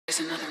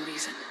There's another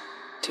reason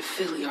to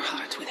fill your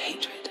heart with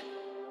hatred.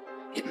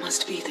 It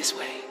must be this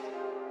way.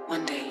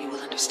 One day you will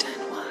understand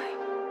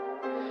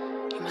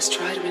why. You must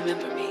try to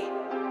remember me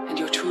and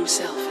your true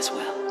self as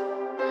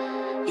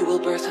well. You will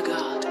birth a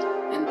god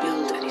and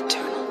build an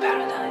eternal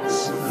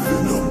paradise.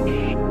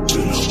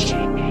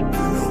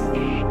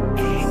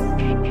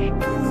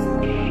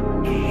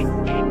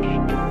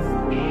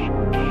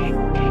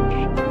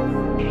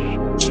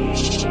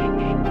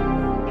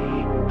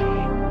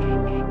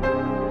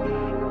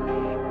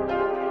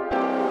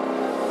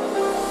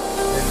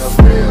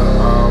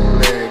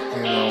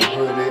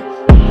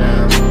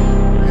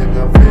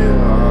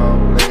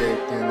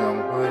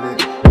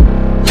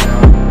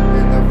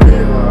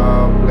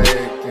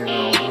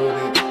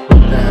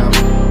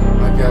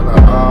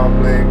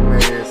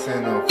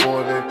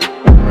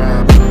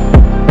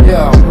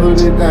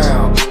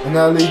 And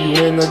I'll leave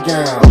you in the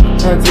gown.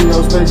 Turn to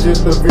your state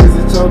just to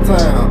visit your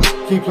town.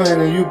 Keep playing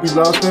and you be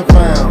lost and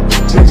found.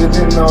 Nigga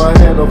didn't know I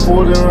had a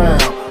 40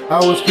 round.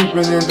 I was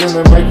creeping and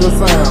didn't make a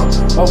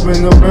sound.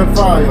 Open up and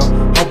fire.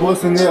 I'm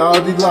busting it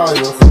all these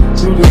liars.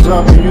 Do the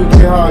job and you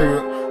get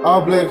hired.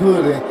 All black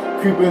hoodie,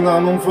 creeping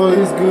on him for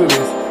his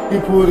goodies. He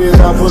pulled it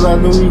out but I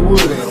knew he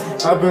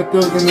wouldn't. I've been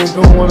thugging and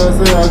doing what I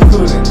said I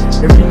couldn't.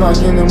 If you not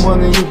getting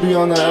money, you be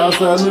on the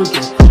outside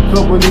looking.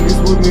 Couple niggas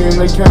with me and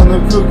they kinda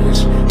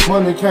cookish.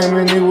 Money came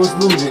in, it was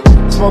looted.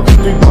 Smoking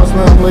 3 blunts,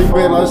 now I'm laid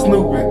back like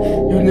snooping.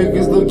 You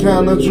niggas look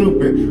kinda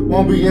drooping.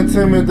 Won't be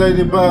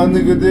intimidated by a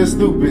nigga that's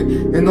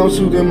stupid. And don't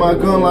shoot in my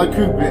gun like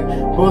Cupid.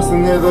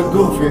 Bustin' at a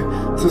goofy.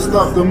 To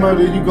stop the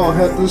murder, you gon'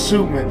 have to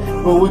shoot me.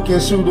 But we can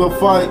shoot a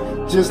fight.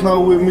 Just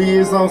know with me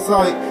it's on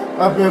sight.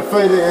 I've been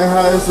faded and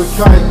high as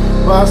a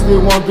kite. But I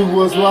still won't do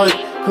what's right.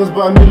 Cause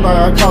by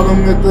midnight I caught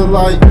him at the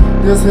light.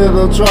 This hit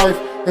a drive.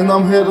 And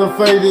I'm here to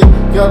fade it.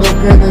 Got a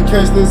pen in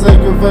case this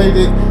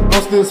aggravated.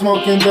 I'm still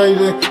smoking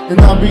daily. And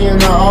I be in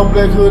the all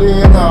black hoodie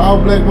and the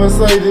all black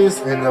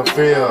Mercedes. In the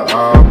field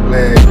all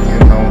black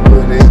and I'm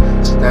hoodie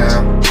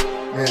down.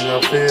 In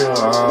the field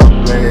all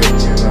black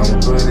and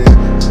I'm hoodie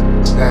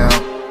down.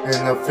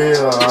 In the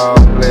field all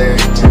black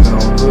and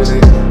I'm hoodie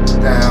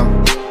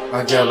down.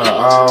 I got an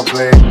all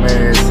black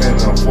mask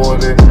and a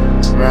 40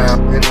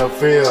 round. In the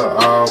field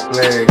all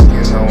black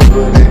and I'm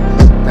hoodie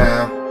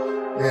down.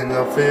 In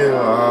the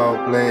field all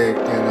black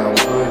and I'm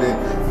hooded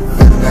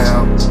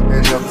down.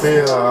 In the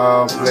field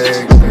all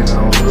black and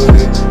I'm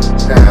hooded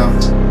down.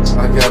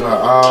 I got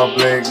an all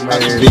black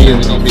mask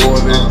and I'm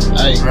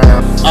 40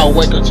 round. I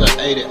wake up to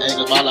 80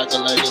 acres, I like the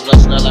Lakers.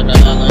 Blasting out like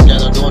an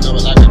alligator, doing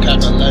it like a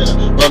calculator.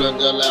 Rolling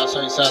the loud,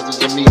 same size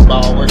as a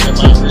meatball. Working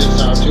my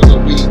wrist out till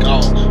the week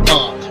off.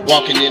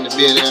 Walking in the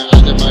building,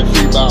 I just might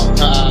free ball.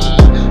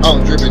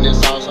 I'm dripping this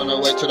sauce on the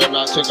way to the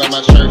knock. Took off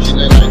my shirt, she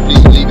look like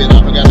please leave it.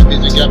 I forgot the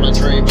bitch got my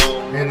dream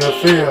on. In the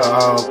field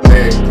all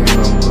black and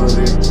I'm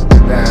hooded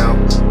down.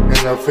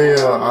 In the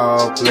field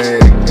all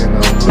black and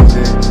I'm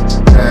hooded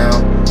down.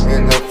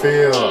 In the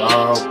field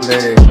all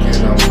black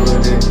and I'm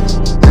hooded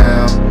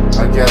down.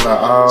 I got an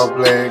all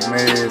black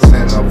mask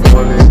and a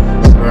 40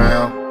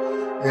 round.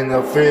 In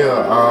the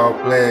field all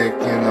black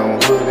and I'm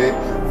hooded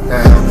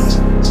down.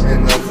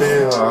 In the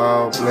field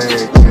all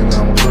black and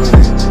I'm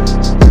hooded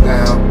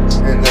down.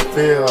 In the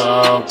field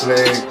all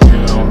black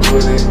and I'm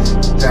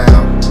hooded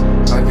down.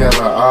 I got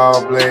an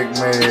all black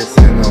mask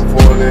and a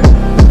 40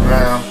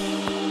 round.